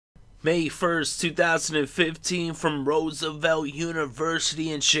May 1st, 2015, from Roosevelt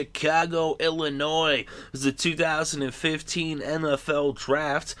University in Chicago, Illinois. It was the 2015 NFL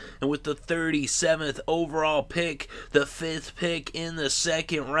Draft, and with the 37th overall pick, the 5th pick in the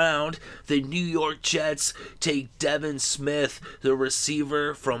second round, the New York Jets take Devin Smith, the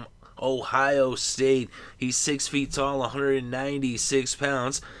receiver from Ohio State. He's 6 feet tall, 196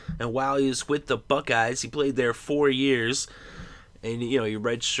 pounds, and while he was with the Buckeyes, he played there 4 years. And, he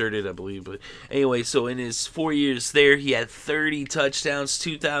redshirted, I believe. But anyway, so in his 4 years there, he had 30 touchdowns,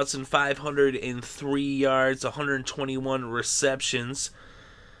 2,503 yards, 121 receptions.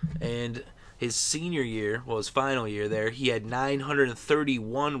 And his senior year, his final year there, he had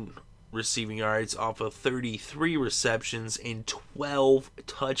 931 receiving yards off of 33 receptions and 12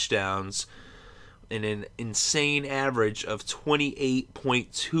 touchdowns. And an insane average of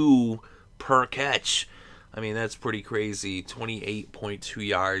 28.2 per catch. I mean, that's pretty crazy. 28.2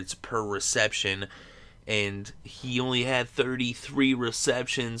 yards per reception. And he only had 33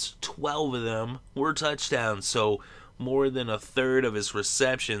 receptions. 12 of them were touchdowns. So more than a third of his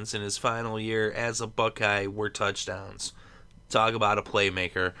receptions in his final year as a Buckeye were touchdowns. Talk about a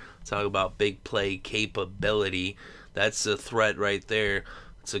playmaker. Talk about big play capability. That's a threat right there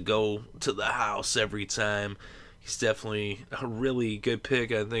to go to the house every time. He's definitely a really good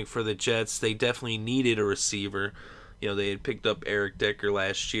pick, I think, for the Jets. They definitely needed a receiver. They had picked up Eric Decker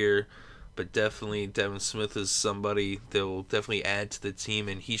last year, but definitely Devin Smith is somebody they'll definitely add to the team,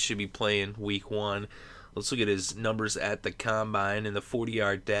 and he should be playing week 1. Let's look at his numbers at the combine. In the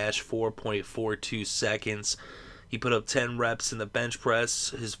 40-yard dash, 4.42 seconds. He put up 10 reps in the bench press.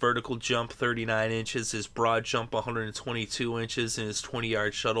 His vertical jump, 39 inches. His broad jump, 122 inches. And his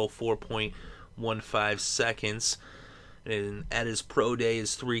 20-yard shuttle, 4.15 seconds. And at his pro day,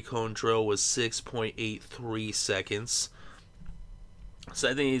 his 3-cone drill was 6.83 seconds. So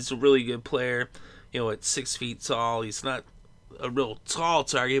I think he's a really good player. At 6 feet tall, he's not a real tall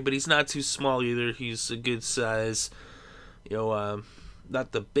target, but he's not too small either. He's a good size.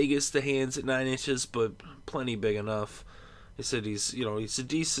 Not the biggest of hands at 9 inches, but plenty big enough. He said he's a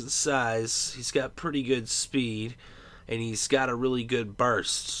decent size. He's got pretty good speed. And he's got a really good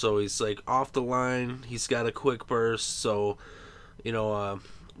burst. So he's like off the line. He's got a quick burst. So,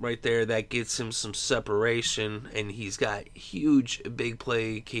 right there, that gets him some separation. And he's got huge big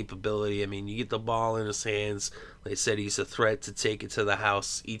play capability. I mean, you get the ball in his hands. They said he's a threat to take it to the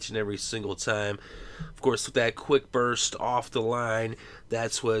house each and every single time. Of course, with that quick burst off the line,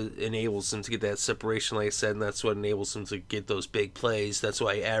 that's what enables him to get that separation, like I said. And that's what enables him to get those big plays. That's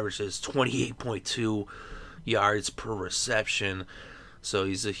why he averages 28.2 yards per reception. So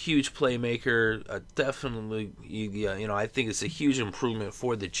he's a huge playmaker. Definitely, I think it's a huge improvement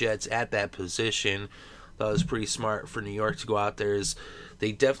for the Jets at that position. Thought it was pretty smart for New York to go out there.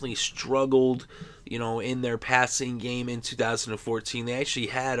 They definitely struggled, in their passing game in 2014. They actually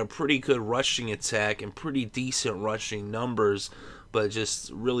had a pretty good rushing attack and pretty decent rushing numbers, but just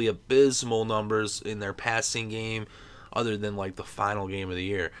really abysmal numbers in their passing game, other than like the final game of the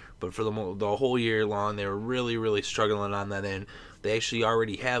year. But for the whole year long, they were really, really struggling on that end. They actually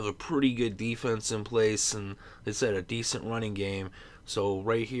already have a pretty good defense in place, and they said a decent running game. So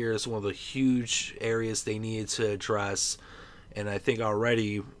right here is one of the huge areas they needed to address. And I think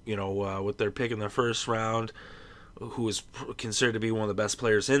already, with their pick in the first round, who is considered to be one of the best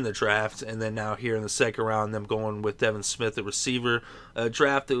players in the draft, and then now here in the second round, them going with Devin Smith, the receiver. A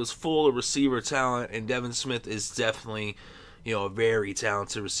draft that was full of receiver talent, and Devin Smith is definitely, a very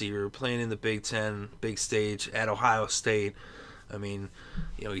talented receiver, playing in the Big Ten, big stage at Ohio State. I mean,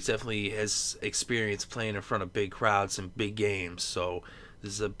 he definitely has experience playing in front of big crowds and big games, so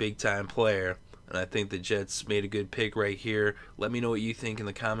this is a big-time player. And I think the Jets made a good pick right here. Let me know what you think in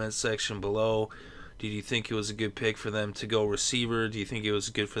the comments section below. Did you think it was a good pick for them to go receiver? Do you think it was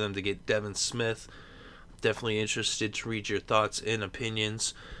good for them to get Devin Smith? Definitely interested to read your thoughts and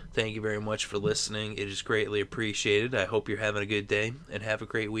opinions. Thank you very much for listening. It is greatly appreciated. I hope you're having a good day and have a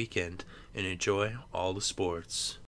great weekend. And enjoy all the sports.